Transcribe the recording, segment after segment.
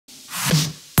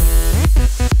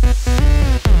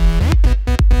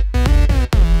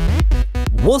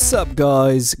What's up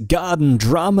guys, Garden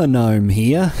Drama Gnome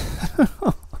here.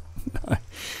 No.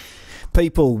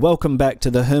 People, welcome back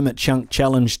to the Hermit Chunk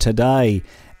Challenge today.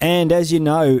 And as you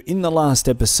know, in the last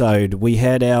episode we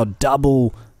had our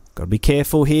double, gotta be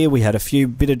careful here, we had a few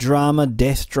bit of drama,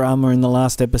 death drama in the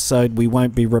last episode. We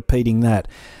won't be repeating that.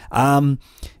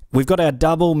 We've got our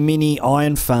double mini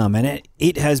iron farm and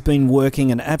it has been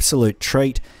working an absolute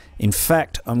treat. In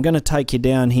fact, I'm going to take you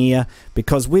down here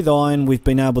because with iron we've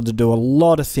been able to do a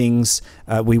lot of things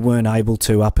we weren't able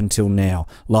to up until now.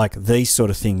 Like these sort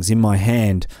of things in my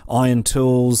hand. Iron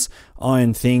tools,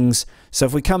 iron things. So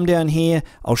if we come down here,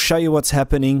 I'll show you what's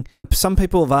happening. Some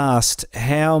people have asked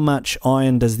how much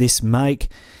iron does this make?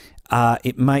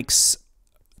 It makes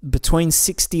between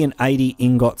 60 and 80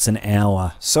 ingots an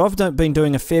hour. So I've been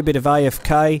doing a fair bit of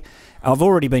AFK. I've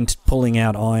already been pulling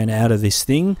out iron out of this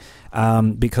thing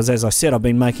because, as I said, I've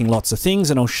been making lots of things,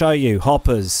 and I'll show you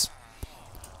hoppers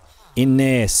in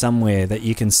there somewhere that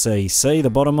you can see. See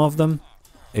the bottom of them?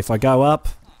 If I go up,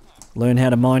 learn how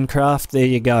to Minecraft, there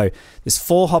you go. There's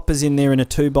 4 hoppers in there in a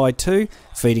 2x2,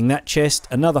 feeding that chest,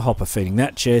 another hopper feeding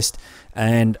that chest,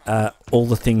 and all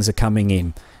the things are coming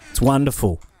in. It's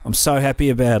wonderful. I'm so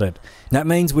happy about it. That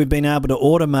means we've been able to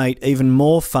automate even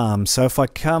more farms. So if I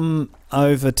come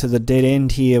over to the dead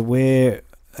end here where...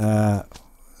 oh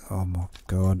my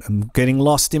god, I'm getting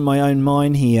lost in my own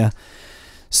mine here.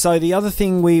 So the other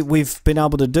thing we've been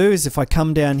able to do is if I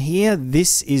come down here,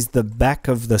 this is the back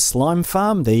of the slime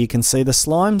farm. There you can see the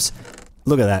slimes.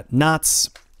 Look at that. Nuts.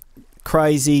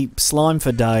 Crazy. Slime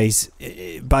for days.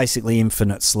 Basically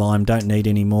infinite slime. Don't need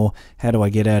any more. How do I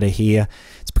get out of here?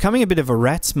 It's becoming a bit of a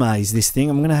rat's maze, this thing.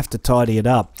 I'm going to have to tidy it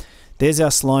up. There's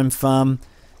our slime farm.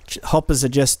 Hoppers are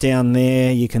just down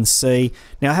there, you can see.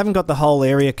 Now I haven't got the whole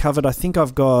area covered. I think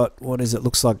I've got, what is it,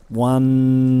 looks like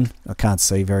I can't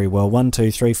see very well, 1,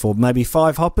 2, 3, 4, maybe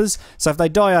 5 hoppers. So if they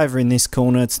die over in this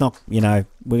corner, it's not, you know,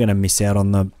 we're going to miss out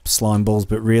on the slime balls,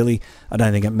 but really, I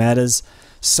don't think it matters.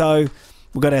 So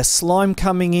we've got our slime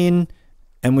coming in,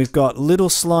 and we've got little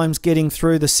slimes getting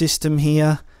through the system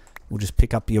here. We'll just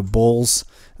pick up your balls.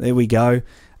 There we go.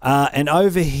 And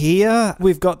over here,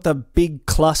 we've got the big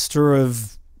cluster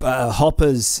of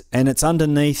hoppers, and it's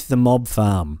underneath the mob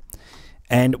farm.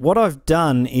 And what I've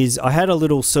done is I had a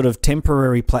little sort of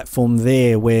temporary platform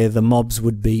there where the mobs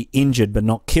would be injured but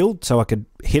not killed, so I could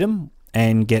hit them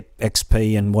and get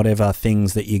XP and whatever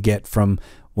things that you get from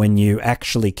when you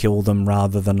actually kill them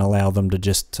rather than allow them to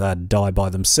just die by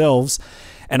themselves.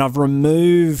 And I've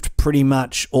removed pretty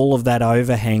much all of that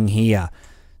overhang here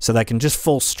so they can just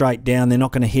fall straight down. They're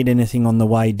not going to hit anything on the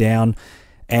way down.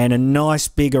 And a nice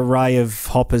big array of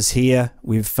hoppers here.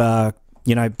 We've,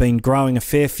 you know, been growing a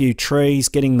fair few trees,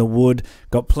 getting the wood,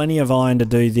 got plenty of iron to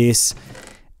do this.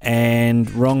 And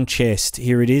wrong chest,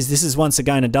 here it is. This is once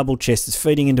again a double chest. It's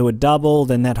feeding into a double,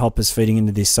 then that hopper's feeding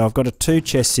into this. So I've got a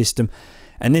 2-chest system,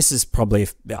 and this is probably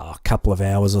a couple of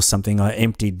hours or something. I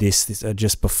emptied this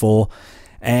just before.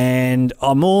 And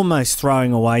I'm almost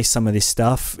throwing away some of this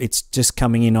stuff. It's just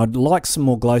coming in. I'd like some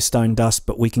more glowstone dust,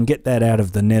 but we can get that out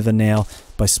of the nether now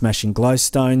by smashing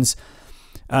glowstones.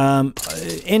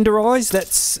 Ender eyes,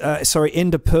 that's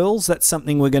ender pearls, that's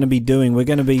something we're going to be doing. We're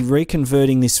going to be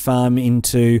reconverting this farm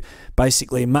into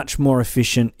basically a much more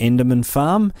efficient enderman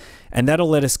farm, and that'll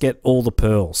let us get all the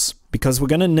pearls, because we're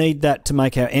going to need that to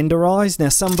make our ender eyes. Now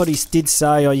somebody did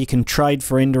say, oh, you can trade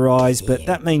for ender eyes, but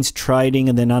that means trading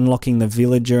and then unlocking the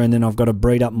villager, and then I've got to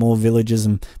breed up more villagers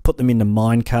and put them into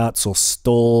minecarts or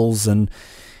stalls, and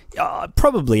I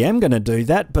probably am going to do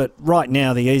that, but right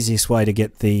now the easiest way to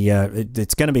get the...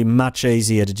 it's going to be much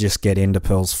easier to just get ender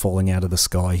pearls falling out of the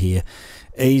sky here.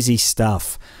 Easy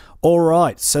stuff.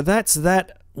 Alright, so that's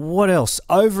that. What else?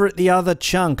 Over at the other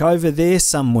chunk, over there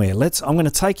somewhere. I'm going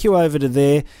to take you over to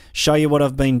there, show you what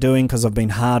I've been doing because I've been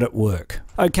hard at work.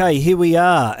 Okay, here we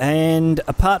are, and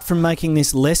apart from making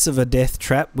this less of a death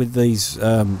trap with these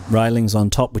railings on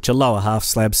top, which are lower half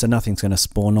slabs, so nothing's going to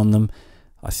spawn on them.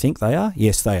 I think they are.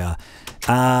 Yes, they are.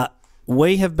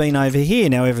 We have been over here.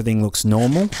 Now everything looks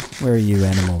normal. Where are you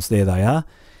animals? There they are.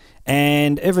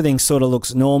 And everything sort of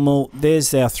looks normal.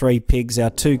 There's our 3 pigs, our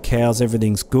 2 cows.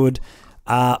 Everything's good.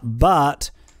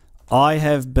 But I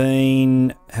have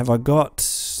been... Have I got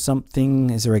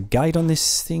something? Is there a gate on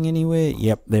this thing anywhere?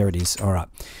 Yep, there it is. All right.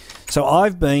 So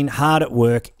I've been hard at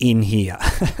work in here.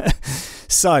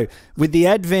 So, with the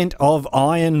advent of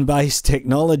iron-based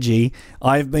technology,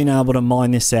 I've been able to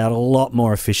mine this out a lot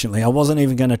more efficiently. I wasn't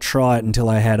even going to try it until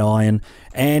I had iron,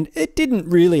 and it didn't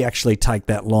really actually take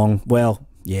that long. Well,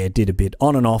 yeah, it did a bit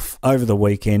on and off over the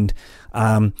weekend.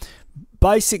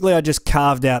 basically I just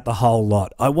carved out the whole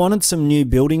lot. I wanted some new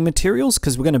building materials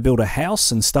because we're going to build a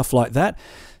house and stuff like that.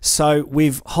 So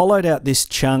we've hollowed out this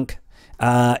chunk.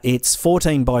 It's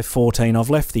 14 by 14. I've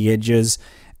left the edges.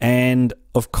 And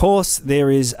of course there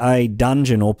is a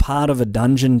dungeon or part of a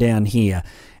dungeon down here.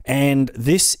 And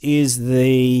this is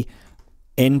the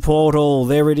end portal.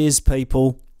 There it is,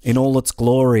 people, in all its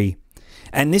glory.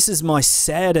 And this is my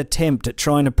sad attempt at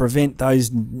trying to prevent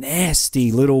those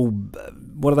nasty little,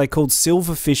 what are they called,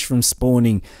 silverfish from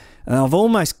spawning. And I've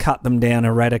almost cut them down,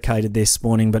 eradicated their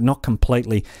spawning, but not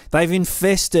completely. They've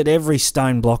infested every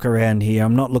stone block around here.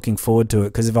 I'm not looking forward to it,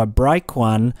 because if I break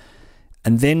one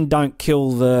and then don't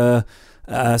kill the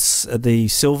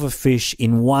silverfish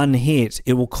in one hit,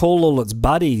 it will call all its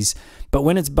buddies. But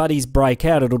when its buddies break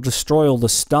out, it'll destroy all the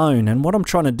stone. And what I'm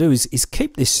trying to do is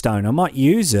keep this stone. I might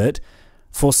use it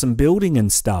for some building and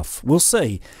stuff. We'll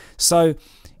see. So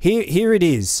here it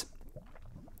is.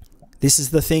 This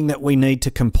is the thing that we need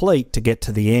to complete to get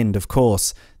to the end, of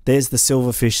course. There's the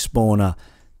silverfish spawner.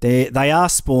 They are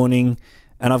spawning,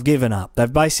 and I've given up.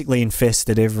 They've basically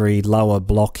infested every lower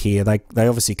block here. They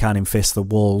obviously can't infest the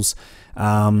walls.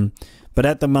 But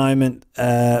at the moment,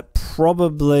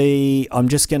 probably I'm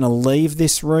just going to leave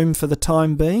this room for the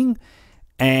time being.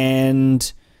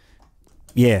 And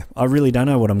yeah, I really don't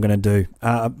know what I'm going to do.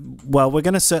 Well, we're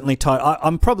going to certainly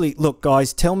I'm probably... Look,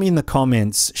 guys, tell me in the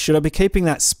comments, should I be keeping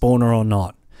that spawner or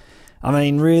not? I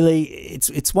mean, really,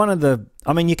 it's one of the...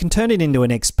 I mean, you can turn it into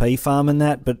an XP farm and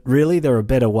that, but really there are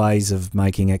better ways of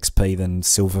making XP than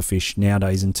silverfish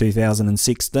nowadays in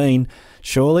 2016,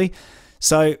 surely.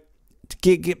 So,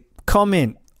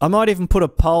 comment. I might even put a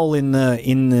poll in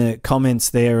the comments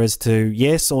there as to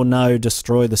yes or no,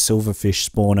 destroy the silverfish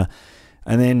spawner.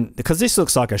 And then, because this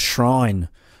looks like a shrine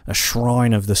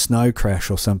of the Snowcrash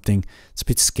or something. It's a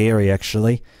bit scary,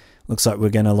 actually. Looks like we're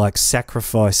going to, like,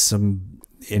 sacrifice some...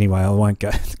 Anyway, I won't go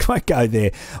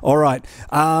there. All right.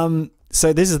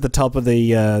 So this is the top of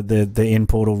the end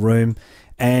portal room.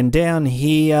 And down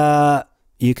here,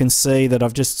 you can see that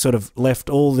I've just sort of left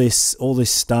all this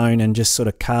stone and just sort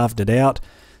of carved it out.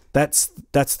 That's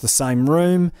the same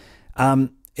room.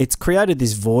 It's created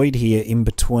this void here in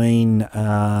between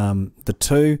the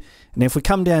two. And if we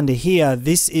come down to here,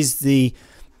 this is the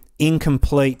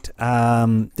incomplete,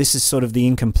 this is sort of the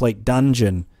incomplete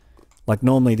dungeon. Like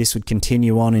normally this would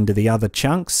continue on into the other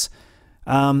chunks.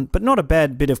 But not a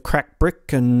bad bit of cracked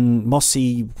brick and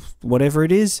mossy whatever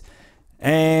it is.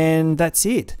 And that's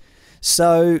it.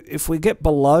 So if we get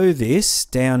below this,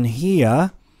 down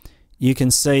here, you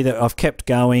can see that I've kept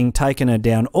going, taken her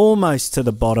down almost to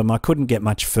the bottom. I couldn't get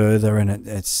much further, and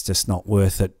it's just not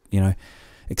worth it, you know,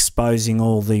 exposing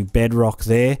all the bedrock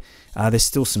there. There's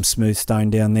still some smooth stone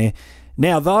down there.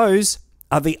 Now, those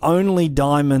are the only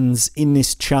diamonds in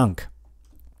this chunk.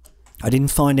 I didn't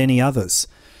find any others.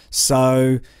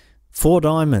 So, 4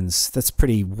 diamonds. That's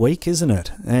pretty weak, isn't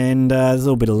it? And there's a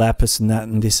little bit of lapis and that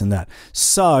and this and that.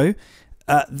 So...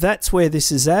 that's where this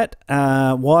is at.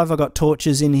 Why have I got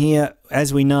torches in here?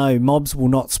 As we know, mobs will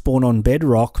not spawn on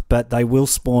bedrock, but they will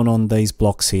spawn on these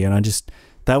blocks here. And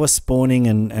they were spawning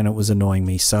and it was annoying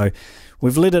me. So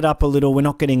we've lit it up a little. We're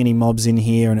not getting any mobs in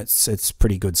here, and it's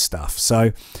pretty good stuff.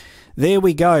 So there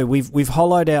we go. We've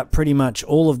hollowed out pretty much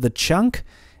all of the chunk,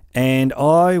 and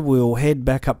I will head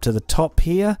back up to the top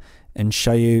here and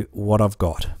show you what I've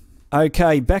got.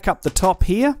 Okay, back up the top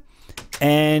here,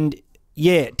 and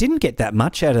yeah, didn't get that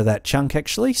much out of that chunk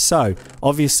actually. So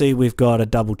obviously we've got a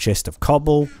double chest of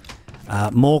cobble,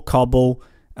 more cobble,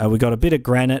 we got a bit of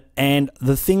granite, and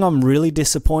the thing I'm really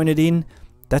disappointed in,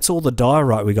 that's all the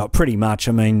diorite we got pretty much.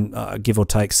 I mean, give or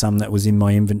take some that was in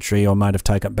my inventory, I might have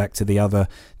taken back to the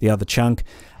other chunk.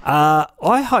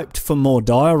 I hoped for more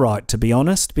diorite, to be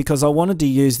honest, because I wanted to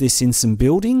use this in some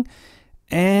building,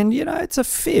 and you know, it's a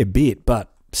fair bit, but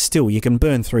still, you can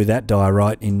burn through that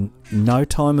diorite in no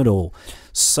time at all.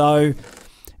 So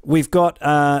we've got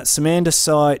some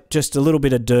andesite, just a little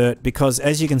bit of dirt, because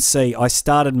as you can see, I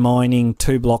started mining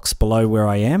 2 blocks below where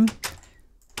I am,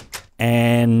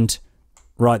 and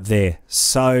right there.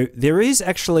 So there is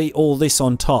actually all this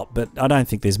on top, but I don't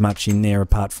think there's much in there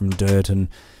apart from dirt and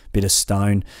bit of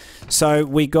stone. So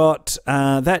we got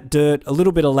that dirt, a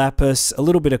little bit of lapis, a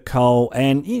little bit of coal,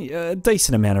 and a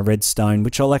decent amount of redstone,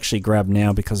 which I'll actually grab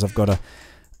now because I've got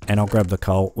and I'll grab the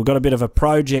coal. We've got a bit of a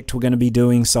project we're going to be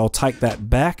doing, so I'll take that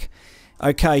back.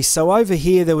 Okay, so over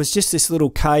here there was just this little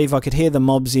cave. I could hear the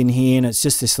mobs in here, and it's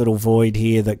just this little void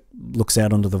here that looks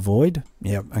out onto the void.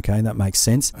 Yeah, okay, that makes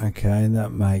sense. Okay,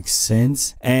 that makes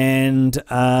sense. And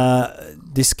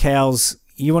this cow's...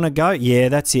 You want to go? Yeah,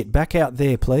 that's it. Back out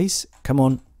there, please. Come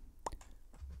on.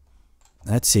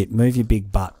 That's it. Move your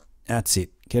big butt. That's it.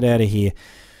 Get out of here.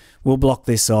 We'll block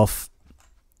this off.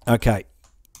 Okay.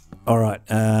 All right.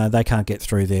 They can't get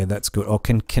through there. That's good. Or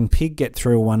can pig get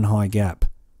through a one high gap?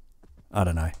 I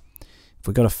don't know. If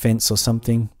we got a fence or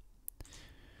something.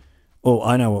 Oh,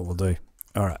 I know what we'll do.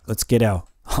 All right. Let's get our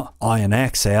iron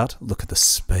axe out. Look at the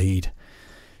speed.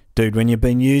 Dude, when you've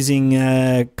been using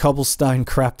cobblestone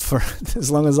crap for as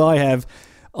long as I have,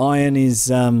 iron is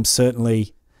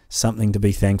certainly something to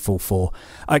be thankful for.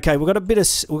 Okay, we've got a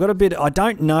bit. I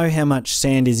don't know how much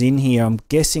sand is in here. I'm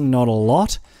guessing not a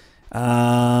lot.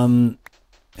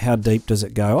 How deep does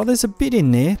it go? Oh, there's a bit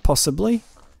in there, possibly.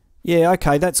 Yeah,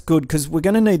 okay, that's good because we're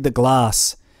going to need the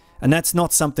glass, and that's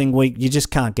not something you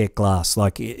just can't get glass.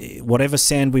 Like whatever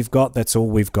sand we've got, that's all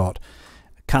we've got.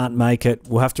 Can't make it.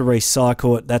 We'll have to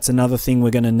recycle it. That's another thing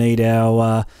we're going to need.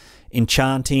 Our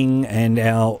enchanting and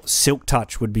our silk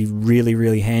touch would be really,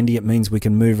 really handy. It means we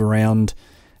can move around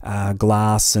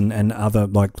glass and other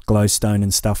like glowstone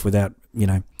and stuff without, you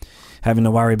know, having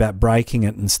to worry about breaking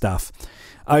it and stuff.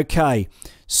 Okay,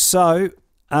 so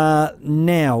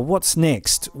now what's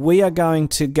next? We are going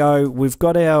to go, we've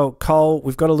got our coal,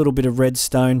 we've got a little bit of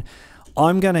redstone.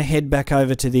 I'm going to head back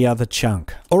over to the other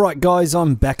chunk. Alright guys,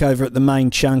 I'm back over at the main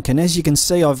chunk, and as you can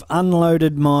see I've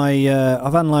unloaded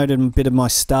a bit of my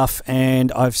stuff,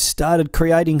 and I've started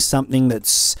creating something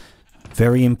that's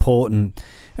very important.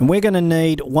 And we're going to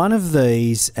need one of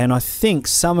these, and I think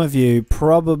some of you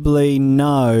probably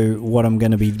know what I'm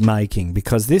going to be making,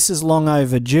 because this is long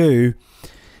overdue,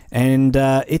 and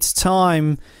it's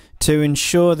time to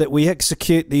ensure that we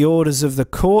execute the orders of the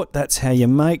court. That's how you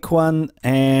make one,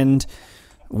 and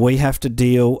we have to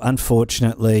deal,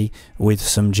 unfortunately, with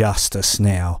some justice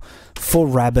now for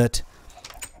Rabbit.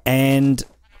 And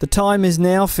the time is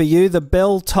now for you. The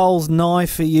bell tolls nigh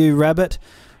for you, Rabbit.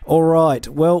 All right,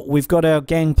 well, we've got our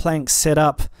gangplank set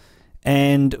up,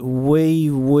 and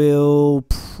we will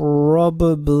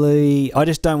probably... I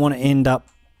just don't want to end up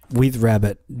with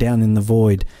Rabbit down in the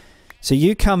void. So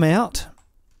you come out...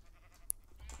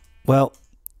 Well,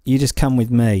 you just come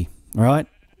with me, all right?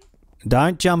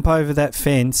 Don't jump over that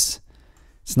fence.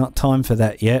 It's not time for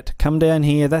that yet. Come down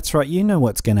here. That's right. You know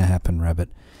what's going to happen, Rabbit.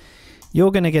 You're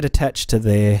going to get attached to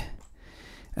there.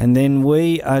 And then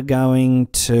we are going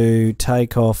to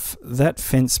take off that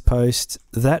fence post,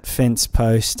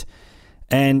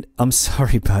 and I'm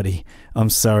sorry, buddy.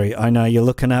 I'm sorry. I know you're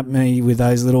looking at me with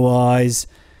those little eyes.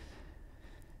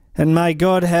 And may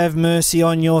God have mercy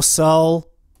on your soul.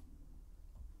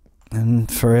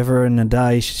 And forever and a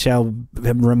day shall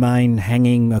remain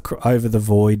hanging over the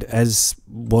void, as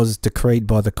was decreed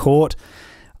by the court.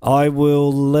 I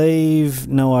will leave...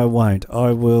 No, I won't.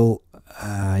 I will...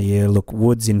 yeah, look,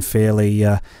 wood's in fairly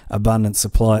abundant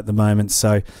supply at the moment,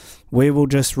 so we will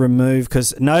just remove...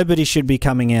 Because nobody should be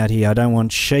coming out here. I don't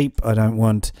want sheep. I don't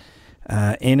want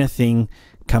anything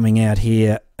coming out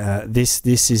here. This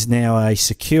is now a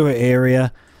secure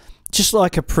area, just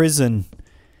like a prison.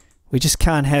 We just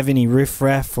can't have any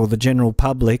riffraff or the general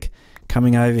public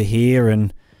coming over here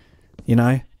and, you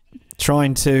know,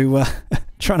 trying to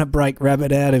break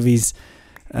Rabbit out of his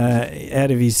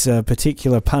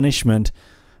particular punishment.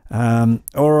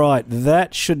 All right,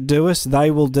 that should do us. They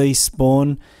will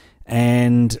despawn,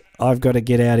 and I've got to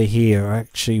get out of here.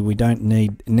 Actually, we don't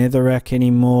need netherrack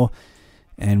anymore,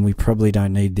 and we probably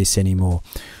don't need this anymore.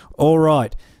 All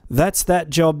right, that's that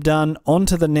job done. On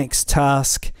to the next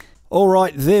task.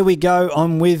 Alright, there we go.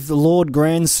 I'm with Lord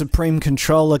Grand Supreme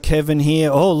Controller Kevin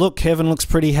here. Oh, look, Kevin looks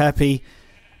pretty happy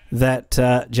that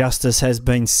justice has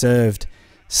been served.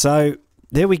 So,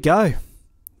 there we go.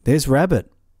 There's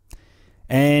Rabbit.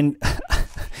 And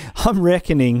I'm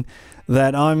reckoning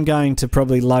that I'm going to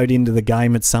probably load into the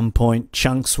game at some point.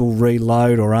 Chunks will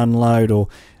reload or unload,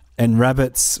 and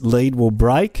Rabbit's lead will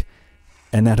break.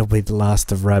 And that'll be the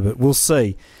last of Rabbit. We'll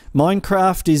see.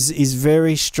 Minecraft is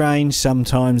very strange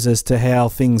sometimes as to how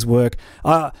things work.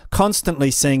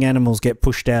 Constantly seeing animals get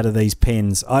pushed out of these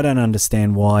pens. I don't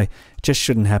understand why. It just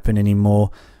shouldn't happen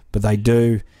anymore, but they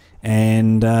do.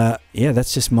 And yeah,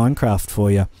 that's just Minecraft for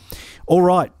you. All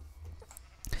right.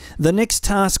 The next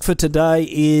task for today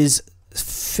is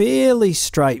fairly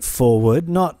straightforward,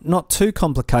 not too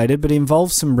complicated, but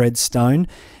involves some redstone.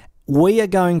 We are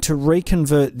going to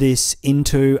reconvert this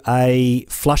into a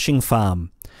flushing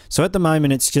farm. So at the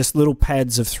moment it's just little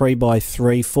pads of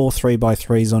 3x3, 4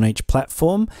 3x3s on each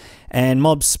platform, and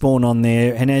mobs spawn on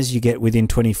there, and as you get within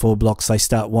 24 blocks they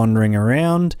start wandering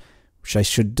around, which they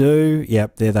should do.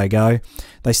 Yep, there they go.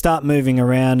 They start moving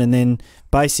around, and then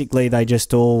basically they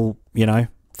just all, you know,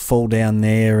 fall down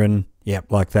there, and yep,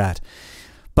 like that.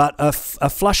 But a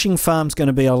flushing farm's going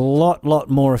to be a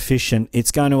lot more efficient. It's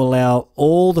going to allow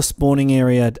all the spawning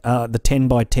area, the 10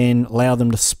 by 10, allow them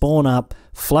to spawn up,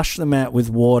 flush them out with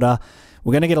water.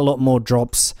 We're going to get a lot more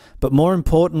drops, but more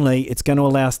importantly, it's going to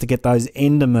allow us to get those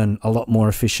endermen a lot more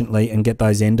efficiently and get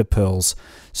those ender pearls.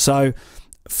 So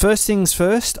first things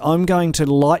first, I'm going to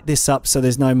light this up so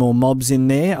there's no more mobs in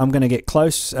there. I'm going to get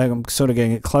close. I'm sort of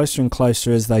going to get closer and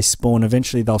closer as they spawn.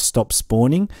 Eventually they'll stop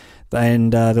spawning,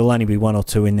 and there'll only be 1 or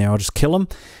 2 in there. I'll just kill them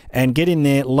and get in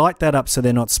there, light that up so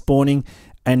they're not spawning,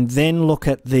 and then look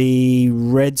at the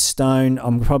redstone.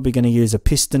 I'm probably going to use a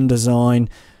piston design,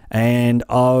 and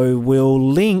I will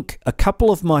link a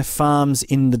couple of my farms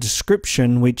in the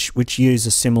description which use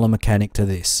a similar mechanic to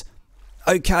this.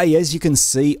 Okay, as you can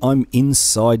see, I'm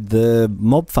inside the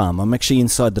mob farm. I'm actually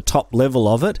inside the top level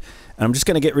of it, and I'm just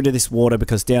going to get rid of this water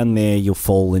because down there you'll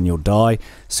fall and you'll die.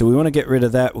 So we want to get rid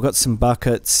of that. We've got some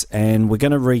buckets, and we're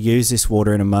going to reuse this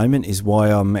water in a moment, is why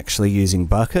I'm actually using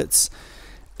buckets.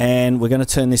 And we're going to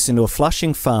turn this into a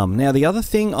flushing farm. Now, the other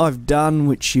thing I've done,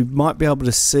 which you might be able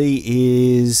to see,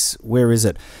 is, where is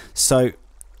it? So,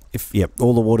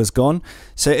 all the water's gone.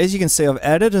 So as you can see, I've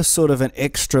added a sort of an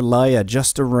extra layer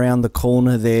just around the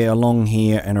corner there, along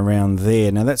here and around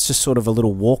there. Now that's just sort of a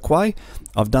little walkway.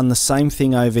 I've done the same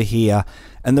thing over here.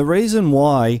 And the reason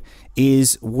why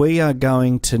is we are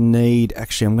going to need,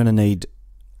 actually I'm going to need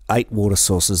 8 water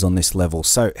sources on this level.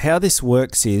 So how this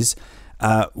works is,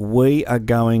 we are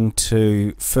going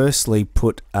to firstly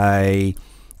put a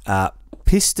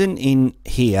piston in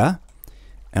here,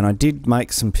 and I did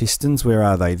make some pistons. Where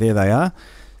are they? There they are.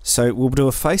 So we'll do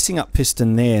a facing up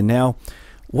piston there. Now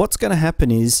what's going to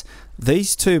happen is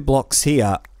these 2 blocks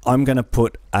here, I'm going to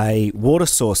put a water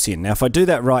source in. Now if I do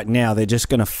that right now, they're just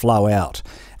going to flow out,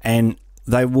 and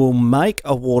they will make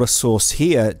a water source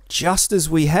here, just as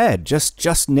we had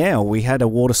just now. We had a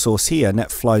water source here, and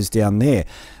that flows down there.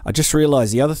 I just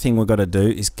realized the other thing we've got to do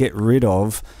is get rid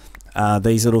of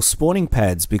these little spawning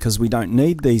pads, because we don't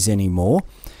need these anymore.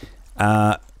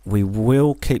 We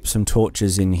will keep some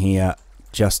torches in here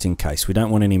just in case. We don't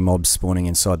want any mobs spawning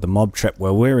inside the mob trap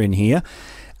where we're in here.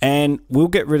 And we'll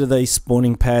get rid of these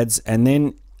spawning pads, and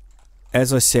then,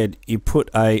 as I said, you put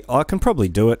a, I can probably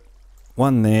do it,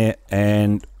 1 there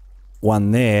and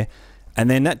 1 there, and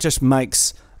then that just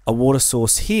makes a water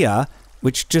source here,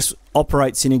 which just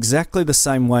operates in exactly the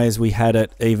same way as we had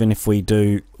it, even if we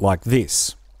do like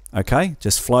this. Okay,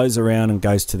 just flows around and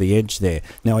goes to the edge there.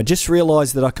 Now I just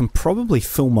realized that I can probably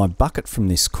fill my bucket from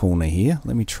this corner here.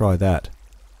 Let me try that.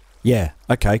 Yeah,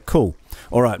 okay, cool.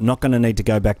 Alright, not going to need to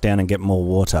go back down and get more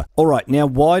water. Alright, now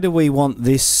why do we want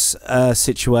this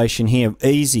situation here?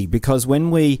 Easy, because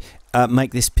when we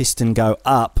make this piston go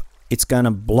up, it's going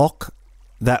to block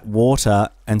that water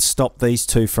and stop these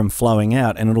 2 from flowing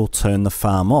out, and it'll turn the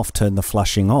farm off, turn the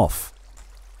flushing off.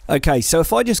 Okay, so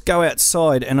if I just go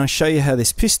outside and I show you how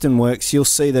this piston works, you'll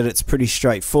see that it's pretty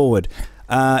straightforward.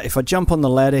 If I jump on the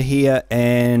ladder here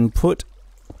and put,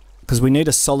 because we need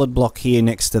a solid block here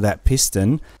next to that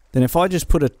piston, then if I just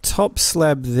put a top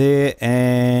slab there,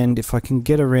 and if I can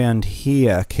get around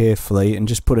here carefully and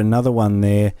just put another one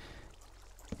there,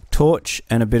 torch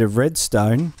and a bit of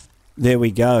redstone, there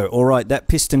we go. Alright, that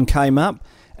piston came up,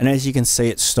 and as you can see,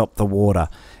 it stopped the water.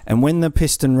 And when the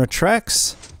piston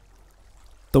retracts,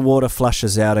 the water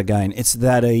flushes out again. It's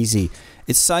that easy.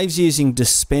 It saves using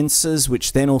dispensers,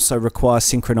 which then also require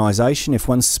synchronization. If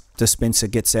one dispenser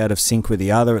gets out of sync with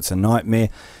the other, it's a nightmare.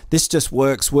 This just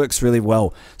works really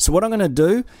well. So what I'm going to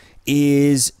do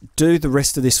is do the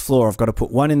rest of this floor. I've got to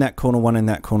put 1 in that corner, 1 in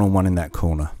that corner, 1 in that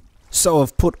corner. So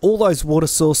I've put all those water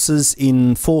sources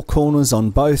in 4 corners on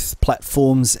both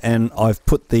platforms, and I've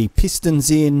put the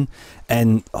pistons in,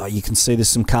 and you can see there's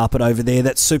some carpet over there.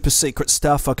 That's super secret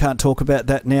stuff. I can't talk about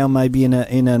that now. Maybe in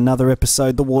another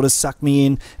episode. The water's sucked me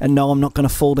in, and no, I'm not going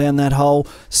to fall down that hole.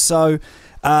 So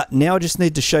now I just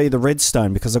need to show you the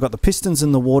redstone, because I've got the pistons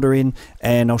and the water in,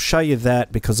 and I'll show you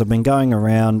that because I've been going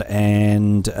around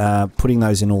and putting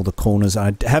those in all the corners.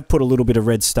 I have put a little bit of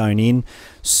redstone in.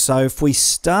 So if we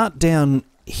start down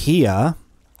here,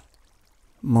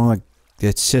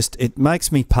 it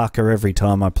makes me pucker every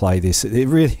time I play this.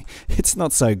 It's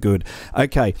not so good.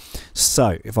 Okay,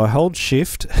 so if I hold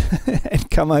shift and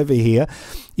come over here,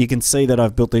 you can see that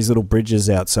I've built these little bridges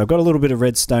out. So I've got a little bit of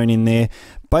redstone in there.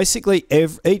 Basically,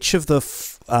 each of the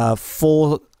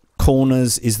 4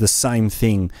 corners is the same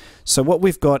thing. So what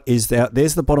we've got is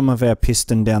there's the bottom of our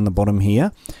piston down the bottom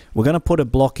here. We're going to put a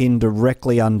block in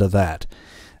directly under that.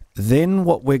 Then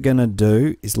what we're going to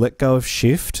do is let go of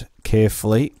shift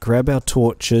carefully, grab our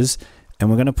torches, and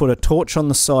we're going to put a torch on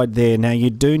the side there. Now you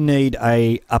do need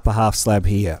a upper half slab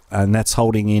here, and that's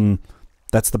holding in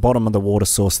That's the bottom of the water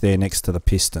source there next to the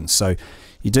piston. So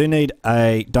you do need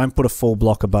don't put a full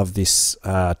block above this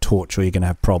torch or you're going to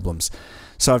have problems.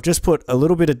 So I've just put a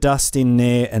little bit of dust in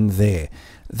there and there.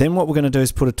 Then what we're going to do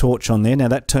is put a torch on there. Now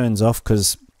that turns off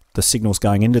because the signal's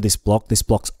going into this block. This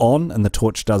block's on and the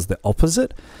torch does the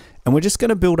opposite. And we're just going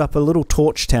to build up a little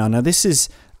torch tower. Now this is,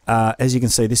 as you can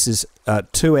see, this is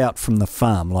 2 out from the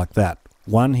farm like that.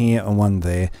 1 here and 1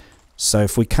 there. So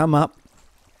if we come up,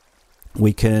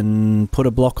 we can put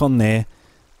a block on there,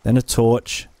 then a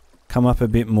torch, come up a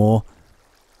bit more,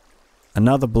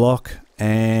 another block,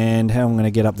 and how I'm going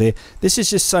to get up there. This is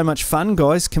just so much fun,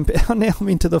 guys. Now I'm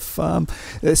into the farm.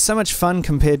 It's so much fun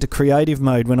compared to creative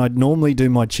mode when I'd normally do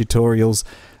my tutorials.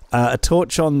 A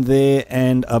torch on there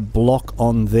and a block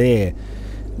on there.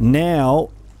 Now,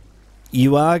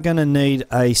 you are going to need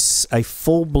a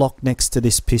full block next to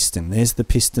this piston. There's the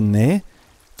piston there.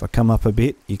 If I come up a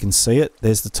bit, you can see it.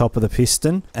 There's the top of the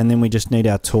piston. And then we just need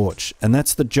our torch. And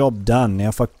that's the job done. Now,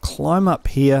 if I climb up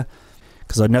here,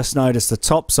 because I just noticed the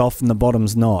top's off and the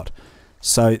bottom's not.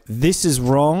 So this is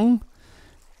wrong.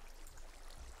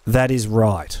 That is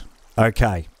right.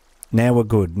 Okay, now we're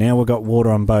good. Now we've got water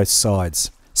on both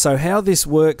sides. So how this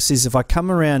works is if I come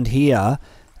around here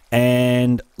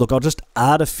and look, I'll just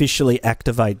artificially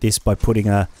activate this by putting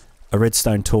a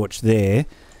redstone torch there.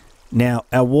 Now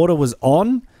our water was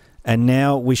on and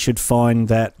now we should find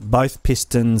that both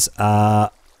pistons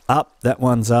are up. That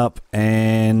one's up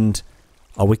and...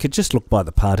 oh, we could just look by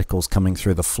the particles coming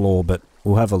through the floor, but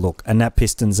we'll have a look. And that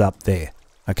piston's up there,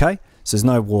 okay? So there's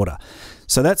no water.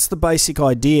 So that's the basic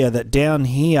idea, that down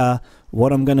here,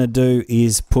 what I'm going to do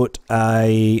is put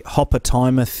a hopper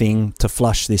timer thing to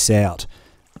flush this out,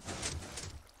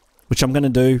 which I'm going to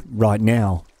do right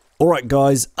now. Alright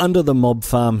guys, under the mob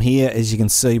farm here, as you can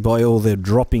see by all the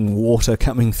dropping water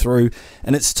coming through,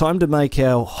 and it's time to make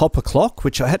our hopper clock,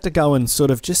 which I had to go and sort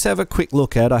of just have a quick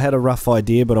look at. I had a rough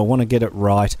idea, but I want to get it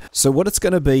right. So what it's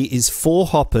going to be is 4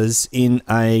 hoppers in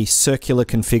a circular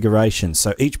configuration,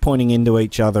 so each pointing into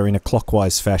each other in a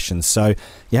clockwise fashion. So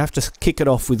you have to kick it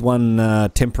off with one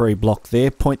temporary block there,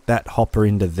 point that hopper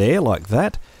into there like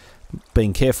that,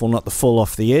 being careful not to fall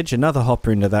off the edge, another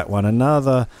hopper into that one,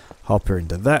 another hopper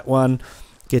into that one,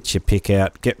 get your pick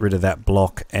out, get rid of that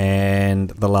block, and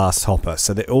the last hopper.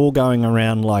 So they're all going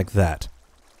around like that.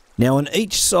 Now on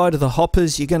each side of the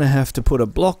hoppers you're going to have to put a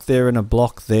block there and a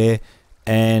block there,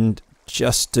 and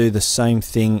just do the same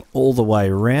thing all the way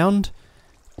around.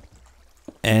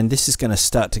 And this is going to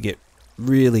start to get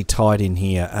really tight in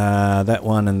here, that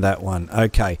one and that one.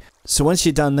 Okay, so once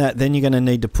you've done that, then you're going to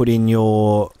need to put in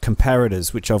your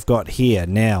comparators, which I've got here.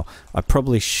 Now, I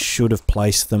probably should have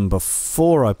placed them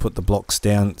before I put the blocks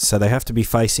down, so they have to be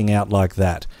facing out like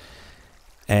that.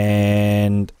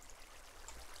 And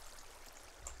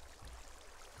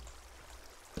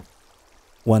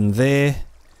one there,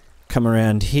 come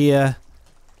around here,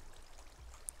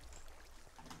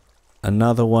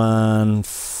 another one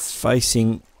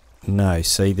facing... no,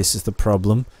 see, this is the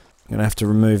problem. I'm going to have to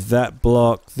remove that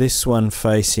block, this one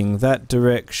facing that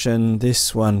direction,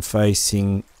 this one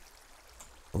facing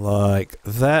like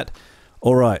that.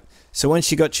 Alright, so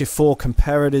once you got your 4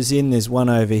 comparators in, there's one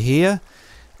over here.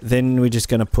 Then we're just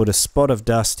going to put a spot of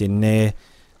dust in there,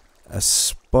 a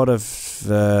spot of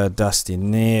dust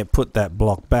in there, put that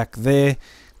block back there,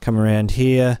 come around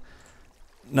here,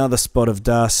 another spot of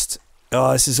dust.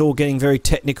 Oh, this is all getting very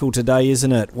technical today,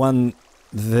 isn't it? One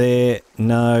there,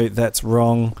 no, that's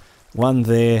wrong. One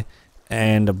there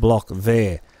and a block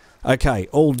there. Okay,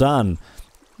 all done.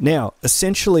 Now,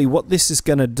 essentially what this is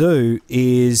going to do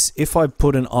is, if I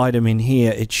put an item in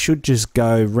here, it should just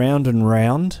go round and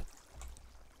round.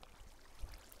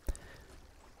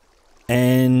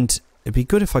 And it'd be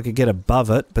good if I could get above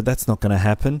it, but that's not going to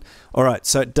happen. Alright,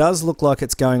 so it does look like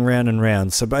it's going round and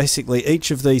round. So basically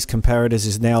each of these comparators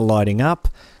is now lighting up.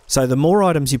 So the more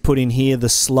items you put in here, the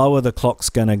slower the clock's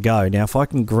going to go. Now if I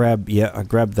can grab, yeah, I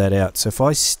grabbed that out. So if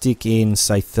I stick in,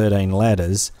 say 13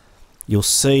 ladders, you'll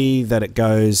see that it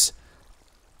goes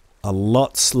a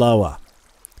lot slower.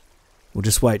 We'll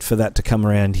just wait for that to come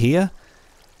around here.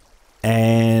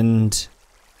 And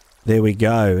there we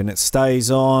go. And it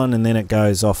stays on and then it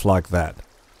goes off like that.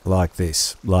 Like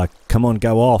this. Like, come on,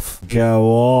 go off. Go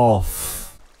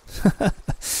off.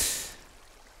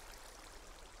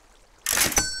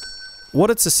 What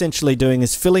it's essentially doing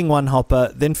is filling one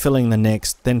hopper, then filling the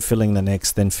next, then filling the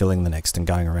next, then filling the next, and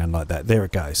going around like that. There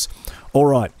it goes.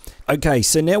 Alright, okay,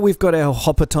 so now we've got our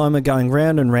hopper timer going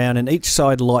round and round, and each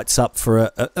side lights up for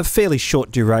a fairly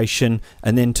short duration,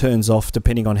 and then turns off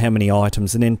depending on how many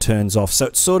items, and then turns off. So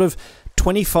it's sort of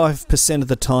 25% of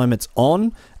the time it's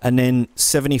on, and then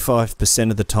 75%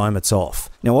 of the time it's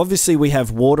off. Now obviously we have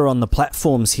water on the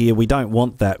platforms here. We don't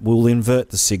want that. We'll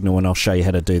invert the signal, and I'll show you how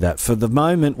to do that. For the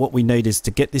moment, what we need is to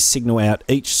get this signal out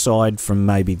each side. From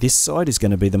maybe this side is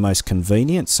going to be the most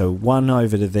convenient. So one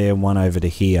over to there, one over to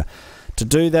here. To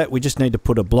do that, we just need to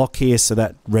put a block here so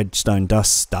that redstone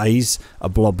dust stays a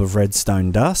blob of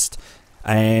redstone dust.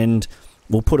 And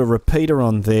we'll put a repeater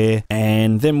on there,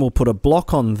 and then we'll put a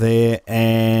block on there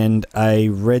and a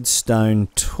redstone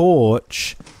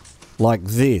torch like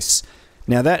this.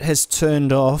 Now that has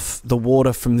turned off the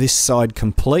water from this side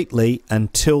completely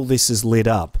until this is lit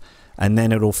up, and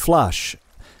then it'll flush.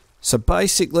 So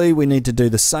basically we need to do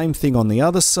the same thing on the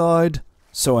other side.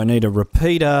 So I need a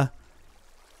repeater,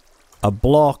 a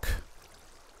block,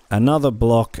 another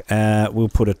block, we'll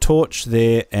put a torch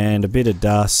there and a bit of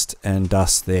dust and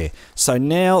dust there. So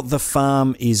now the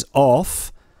farm is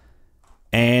off,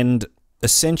 and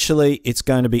essentially it's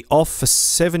going to be off for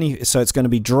 70, so it's going to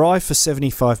be dry for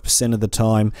 75% of the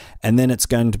time, and then it's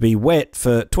going to be wet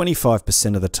for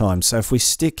 25% of the time. So if we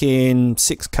stick in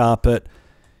 6 carpet,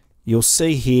 you'll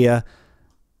see here,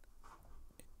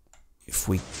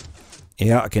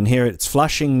 I can hear it, it's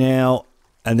flushing now,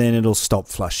 and then it'll stop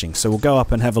flushing. So we'll go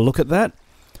up and have a look at that.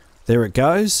 There it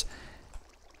goes.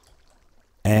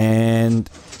 And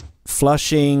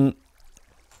flushing,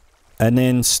 and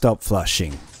then stop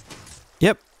flushing.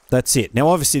 Yep, that's it. Now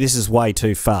obviously this is way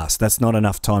too fast. That's not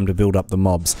enough time to build up the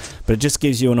mobs, but it just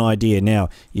gives you an idea. Now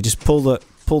you just pull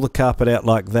the carpet out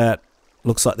like that.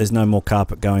 Looks like there's no more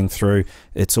carpet going through.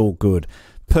 It's all good.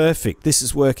 Perfect. This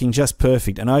is working just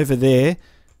perfect. And over there,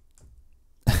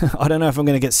 I don't know if I'm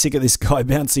going to get sick of this guy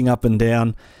bouncing up and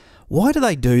down. Why do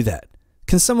they do that?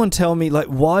 Can someone tell me, like,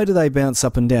 why do they bounce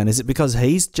up and down? Is it because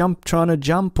he's trying to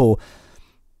jump, or...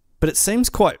 But it seems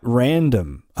quite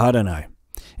random. I don't know.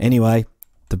 Anyway,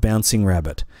 the bouncing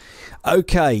rabbit.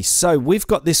 Okay, so we've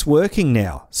got this working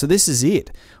now. So this is it.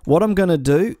 What I'm going to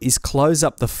do is close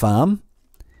up the farm.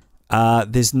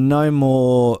 There's no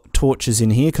more torches in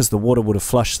here because the water would have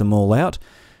flushed them all out.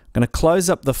 I'm going to close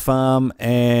up the farm,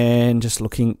 and just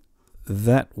looking,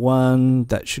 that one,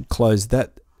 that should close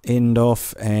that end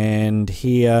off, and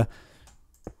here,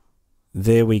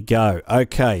 there we go.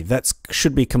 Okay, that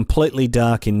should be completely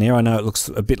dark in there. I know it looks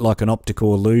a bit like an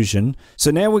optical illusion.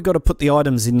 So now we've got to put the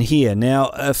items in here.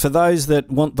 Now, for those that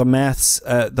want the maths,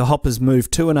 the hoppers move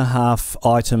 2.5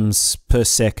 items per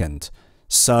second.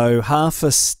 So half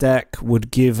a stack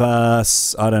would give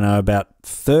us, I don't know, about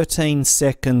 13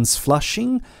 seconds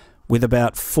flushing, with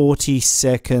about 40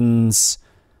 seconds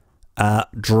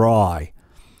dry.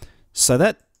 So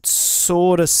that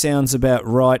sort of sounds about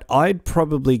right. I'd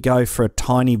probably go for a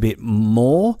tiny bit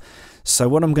more. So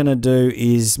what I'm going to do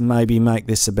is maybe make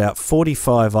this about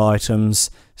 45 items,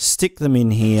 stick them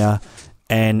in here,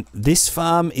 and this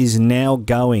farm is now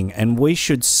going, and we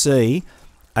should see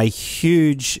a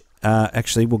huge,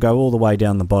 actually we'll go all the way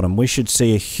down the bottom, we should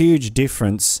see a huge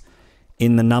difference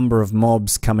in the number of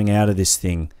mobs coming out of this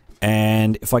thing.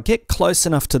 And if I get close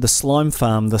enough to the slime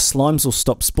farm, the slimes will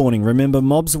stop spawning. Remember,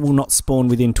 mobs will not spawn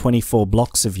within 24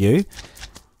 blocks of you.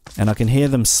 And I can hear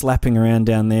them slapping around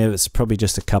down there. It's probably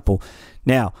just a couple.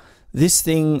 Now, this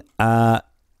thing,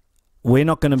 we're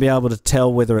not going to be able to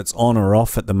tell whether it's on or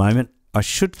off at the moment. I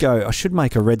should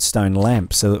make a redstone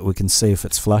lamp so that we can see if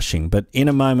it's flushing. But in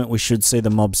a moment, we should see the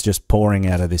mobs just pouring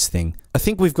out of this thing. I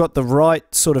think we've got the right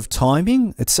sort of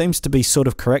timing. It seems to be sort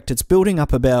of correct. It's building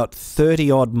up about 30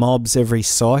 odd mobs every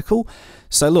cycle.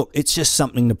 So look, it's just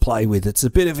something to play with. It's a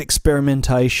bit of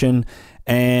experimentation,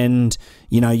 and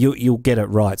you know, you'll get it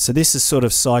right. So this is sort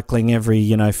of cycling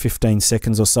every 15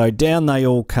 seconds or so. Down they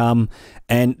all come,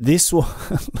 and this will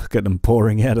look at them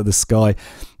pouring out of the sky.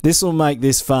 This will make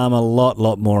this farm a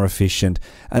lot more efficient,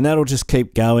 and that'll just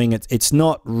keep going. It's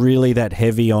not really that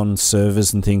heavy on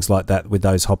servers and things like that with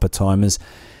those hopper timers.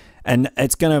 And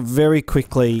it's going to very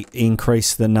quickly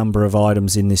increase the number of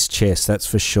items in this chest, that's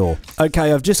for sure.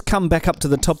 Okay, I've just come back up to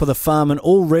the top of the farm, and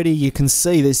already you can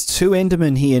see there's 2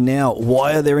 Endermen here now.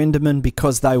 Why are there Endermen?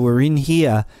 Because they were in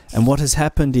here, and what has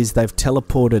happened is they've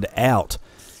teleported out.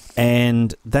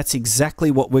 And that's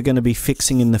exactly what we're going to be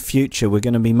fixing in the future. We're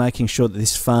going to be making sure that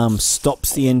this farm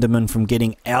stops the Endermen from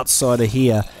getting outside of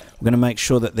here. We're going to make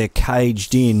sure that they're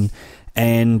caged in,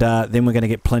 and then we're going to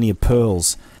get plenty of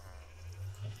pearls.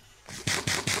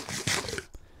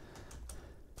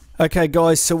 Okay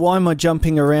guys, so why am I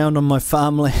jumping around on my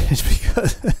farmland?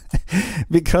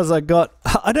 because I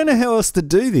don't know how else to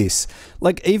do this.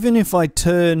 Like, even if I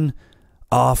turn,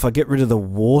 if I get rid of the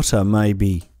water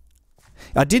maybe.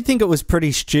 I did think it was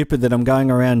pretty stupid that I'm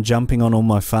going around jumping on all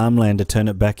my farmland to turn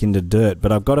it back into dirt,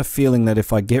 but I've got a feeling that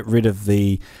if I get rid of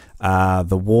the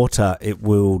water, it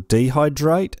will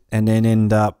dehydrate and then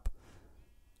end up,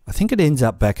 I think it ends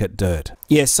up back at dirt.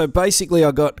 Yeah, so basically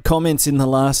I got comments in the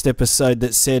last episode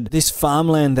that said this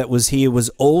farmland that was here was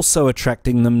also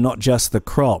attracting them, not just the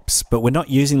crops. But we're not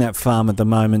using that farm at the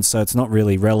moment, so it's not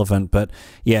really relevant. But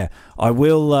yeah, I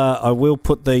will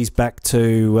put these back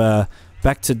to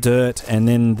dirt, and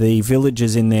then the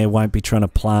villagers in there won't be trying to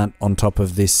plant on top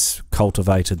of this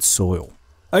cultivated soil.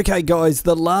 Okay, guys,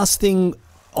 the last thing.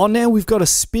 Oh, now we've got a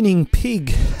spinning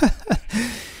pig.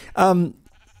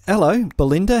 Hello,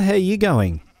 Belinda, how are you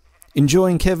going?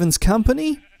 Enjoying Kevin's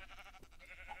company?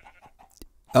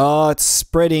 Oh, it's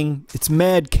spreading. It's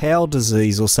mad cow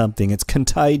disease or something. It's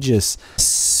contagious.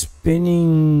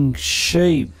 Spinning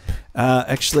sheep.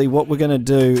 Actually, what we're going to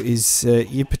do is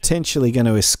you're potentially going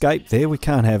to escape there. We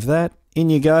can't have that.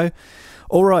 In you go.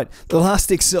 All right, the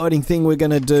last exciting thing we're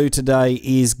going to do today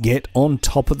is get on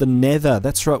top of the Nether.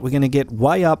 That's right, we're going to get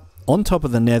way up on top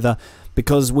of the Nether,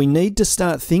 because we need to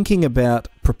start thinking about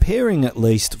preparing at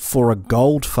least for a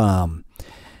gold farm.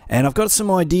 And I've got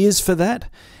some ideas for that.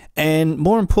 And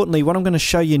more importantly, what I'm going to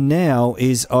show you now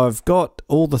is I've got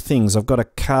all the things. I've got a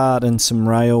cart and some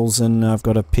rails, and I've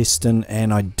got a piston,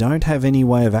 and I don't have any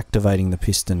way of activating the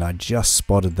piston. I just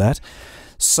spotted that.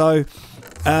 So,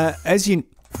 as you...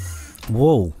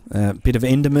 Whoa, bit of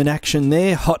Enderman action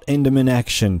there, hot Enderman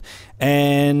action.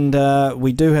 And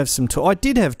we do have some... I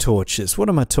did have torches. What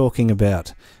am I talking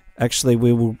about? Actually,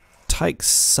 we will take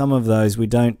some of those. We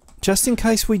don't... Just in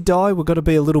case we die, we've got to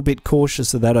be a little bit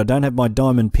cautious of that. I don't have my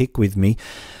diamond pick with me.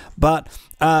 But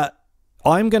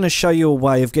I'm going to show you a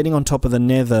way of getting on top of the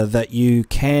Nether that you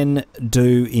can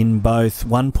do in both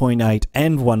 1.8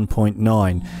 and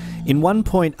 1.9. In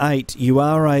 1.8, you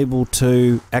are able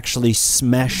to actually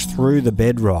smash through the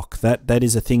bedrock. That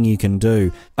is a thing you can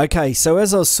do. Okay, so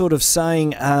as I was sort of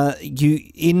saying, in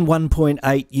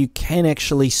 1.8, you can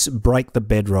actually break the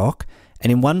bedrock.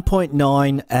 And in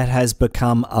 1.9, it has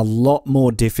become a lot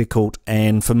more difficult,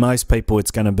 and for most people,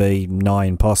 it's going to be nigh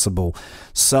impossible.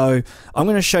 So I'm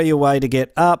going to show you a way to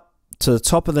get up to the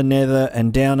top of the Nether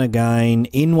and down again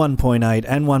in 1.8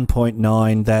 and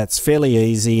 1.9 that's fairly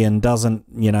easy and doesn't,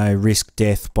 risk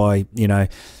death by,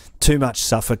 too much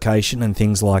suffocation and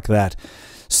things like that.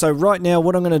 So right now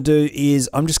what I'm going to do is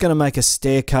I'm just going to make a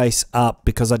staircase up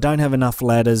because I don't have enough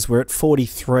ladders. We're at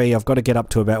 43. I've got to get up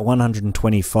to about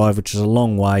 125, which is a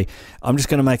long way. I'm just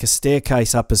going to make a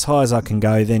staircase up as high as I can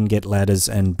go, then get ladders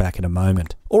and back in a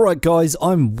moment. Alright guys,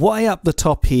 I'm way up the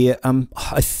top here.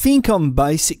 I think I'm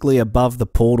basically above the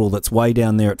portal that's way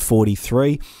down there at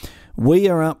 43. We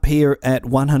are up here at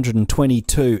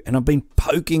 122, and I've been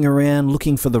poking around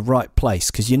looking for the right place,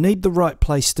 because you need the right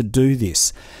place to do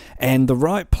this. And the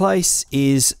right place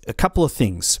is a couple of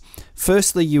things.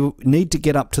 Firstly, you need to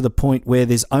get up to the point where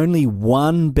there's only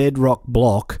one bedrock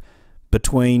block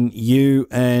between you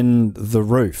and the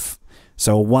roof.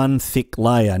 So one thick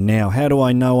layer. Now, how do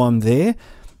I know I'm there?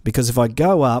 Because if I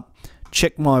go up,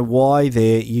 check my Y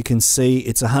there, you can see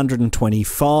it's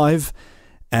 125.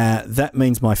 That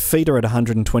means my feet are at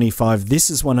 125,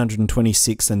 this is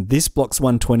 126, and this block's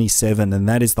 127, and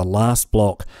that is the last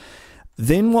block.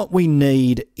 Then what we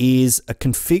need is a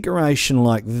configuration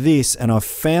like this, and I've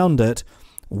found it,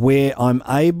 where I'm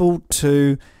able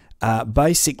to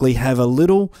basically have a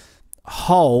little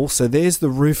hole. So there's the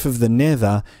roof of the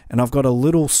Nether, and I've got a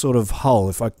little sort of hole.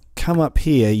 If I come up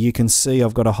here, you can see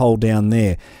I've got a hole down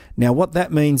there. Now what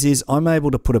that means is I'm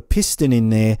able to put a piston in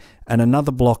there and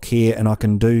another block here, and I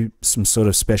can do some sort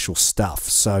of special stuff.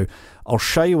 So I'll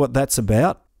show you what that's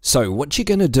about. So what you're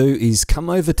going to do is come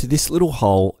over to this little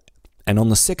hole, and on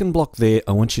the second block there,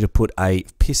 I want you to put a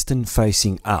piston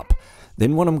facing up.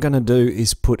 Then what I'm going to do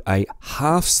is put a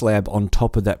half slab on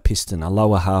top of that piston, a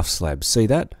lower half slab. See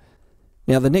that?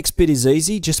 Now the next bit is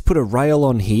easy. Just put a rail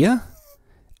on here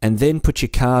and then put your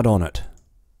cart on it.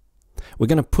 We're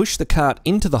going to push the cart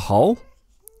into the hole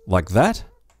like that.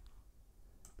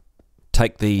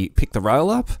 Pick the rail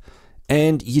up,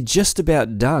 and you're just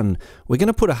about done. We're going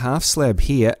to put a half slab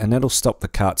here, and that'll stop the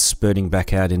cart spurting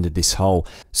back out into this hole.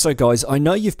 So guys, I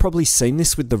know you've probably seen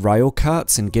this with the rail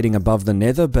carts and getting above the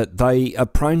Nether, but they are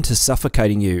prone to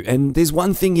suffocating you. And there's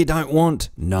one thing you don't want.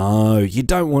 No, you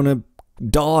don't want to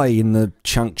die in the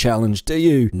chunk challenge, do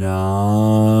you?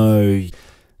 No.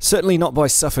 Certainly not by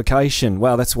suffocation.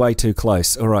 Wow, that's way too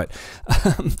close. All right.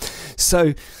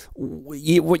 So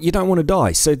you don't want to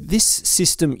die. So this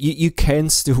system, you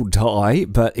can still die,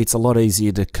 but it's a lot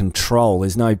easier to control.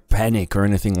 There's no panic or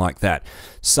anything like that.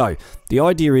 So the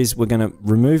idea is we're going to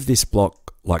remove this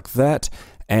block like that,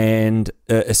 and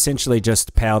essentially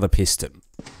just power the piston.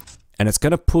 And it's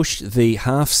going to push the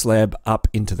half slab up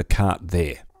into the cart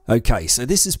there. Okay, so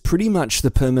this is pretty much the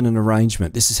permanent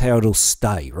arrangement. This is how it'll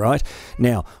stay, right?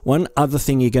 Now, one other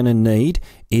thing you're going to need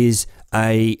is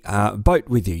a boat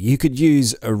with you. You could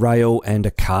use a rail and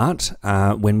a cart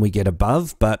when we get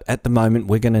above, but at the moment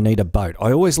we're going to need a boat.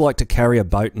 I always like to carry a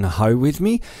boat and a hoe with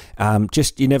me.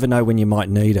 Just you never know when you might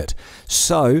need it.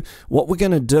 So what we're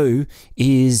going to do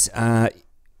is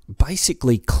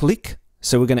basically click.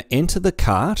 So we're going to enter the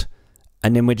cart,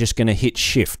 and then we're just going to hit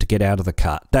shift to get out of the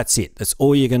cart. That's it. That's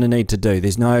all you're going to need to do.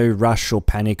 There's no rush or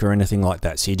panic or anything like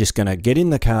that. So you're just going to get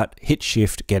in the cart, hit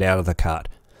shift, get out of the cart.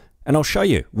 And I'll show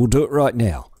you. We'll do it right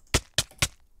now.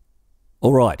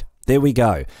 All right, there we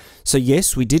go. So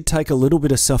yes, we did take a little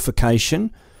bit of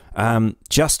suffocation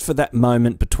just for that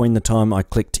moment between the time I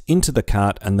clicked into the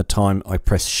cart and the time I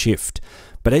pressed shift.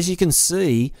 But as you can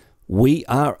see, we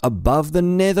are above the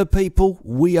Nether, people.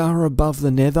 We are above the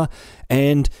Nether.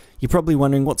 And you're probably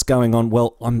wondering what's going on.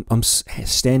 Well, I'm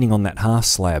standing on that half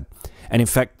slab. And in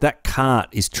fact, that cart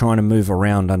is trying to move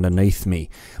around underneath me.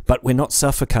 But we're not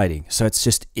suffocating. So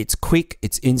it's quick,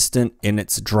 it's instant, and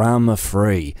it's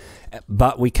drama-free.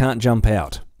 But we can't jump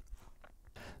out.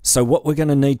 So what we're going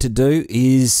to need to do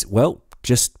is, well,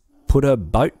 just put a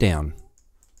boat down.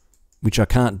 Which I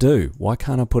can't do. Why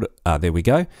can't I put it? There we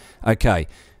go. Okay.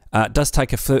 It does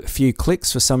take a few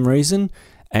clicks for some reason,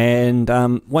 and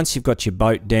once you've got your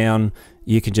boat down,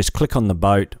 you can just click on the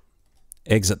boat,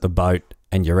 exit the boat,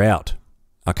 and you're out.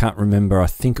 I can't remember, I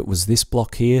think it was this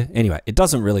block here. Anyway, it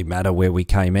doesn't really matter where we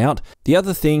came out. The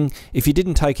other thing, if you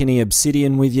didn't take any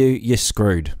obsidian with you, you're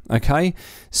screwed, okay?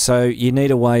 So you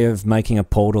need a way of making a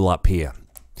portal up here.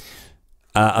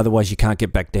 Otherwise you can't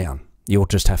get back down. You'll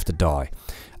just have to die.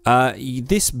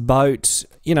 This boat,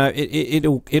 you know,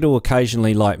 it'll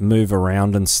occasionally like move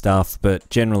around and stuff, but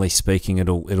generally speaking,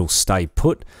 it'll stay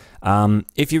put.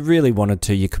 If you really wanted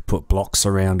to, you could put blocks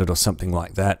around it or something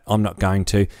like that. I'm not going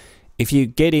to. If you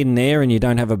get in there and you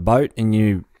don't have a boat and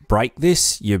you break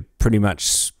this, you're pretty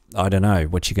much, I don't know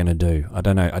what you're going to do. I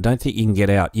don't know. I don't think you can get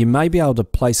out. You may be able to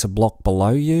place a block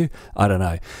below you. I don't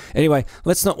know. Anyway,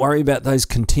 let's not worry about those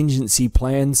contingency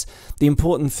plans. The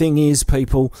important thing is,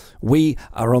 people, we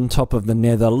are on top of the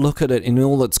Nether. Look at it in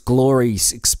all its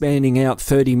glories, expanding out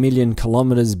 30 million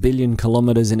kilometers, billion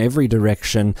kilometers in every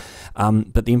direction.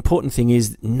 But the important thing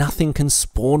is nothing can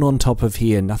spawn on top of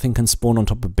here. Nothing can spawn on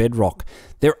top of bedrock.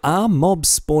 There are mobs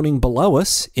spawning below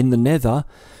us in the Nether.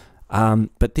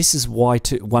 But this is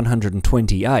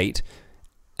Y128,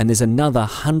 and there's another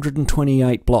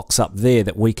 128 blocks up there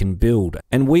that we can build.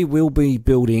 And we will be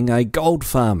building a gold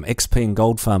farm, XP and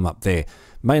gold farm up there.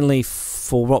 Mainly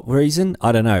for what reason?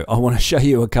 I don't know. I want to show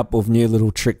you a couple of new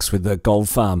little tricks with the gold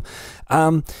farm.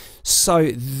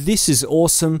 So this is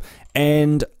awesome,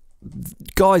 and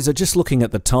guys are just looking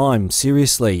at the time.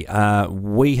 Seriously,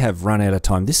 we have run out of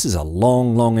time. This is a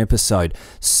long episode.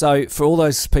 So for all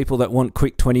those people that want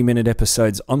quick 20-minute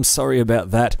episodes, I'm sorry about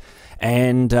that.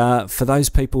 And for those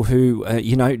people who,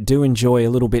 you know, do enjoy a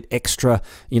little bit extra,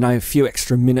 you know, a few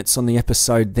extra minutes on the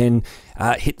episode, then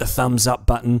hit the thumbs up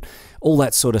button, all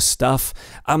that sort of stuff.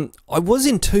 I was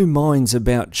in two minds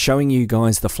about showing you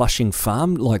guys the Flushing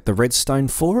Farm, like the redstone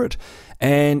for it.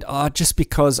 And just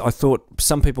because I thought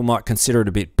some people might consider it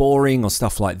a bit boring or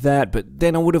stuff like that, but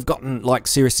then I would have gotten, like,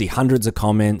 seriously hundreds of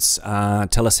comments,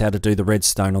 tell us how to do the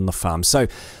redstone on the farm. So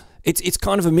it's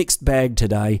kind of a mixed bag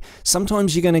today.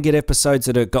 Sometimes you're going to get episodes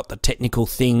that have got the technical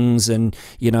things and,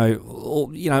 you know,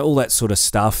 all that sort of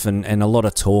stuff and a lot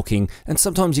of talking. And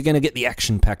sometimes you're going to get the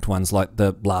action-packed ones like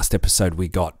the last episode we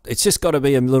got. It's just got to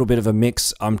be a little bit of a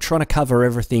mix. I'm trying to cover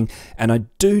everything, and I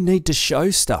do need to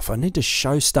show stuff. I need to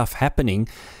show stuff happening,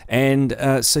 and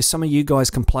so some of you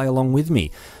guys can play along with me.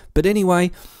 But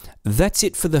anyway, that's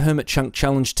it for the Hermit Chunk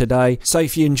Challenge today. So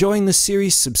if you're enjoying the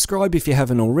series, subscribe if you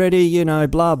haven't already, you know,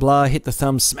 blah, blah, hit the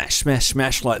thumb,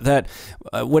 smash like that.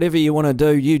 Whatever you want to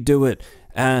do, you do it.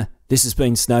 This has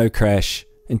been Snowcrash.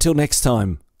 Until next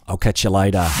time, I'll catch you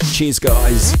later. Cheers,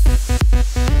 guys.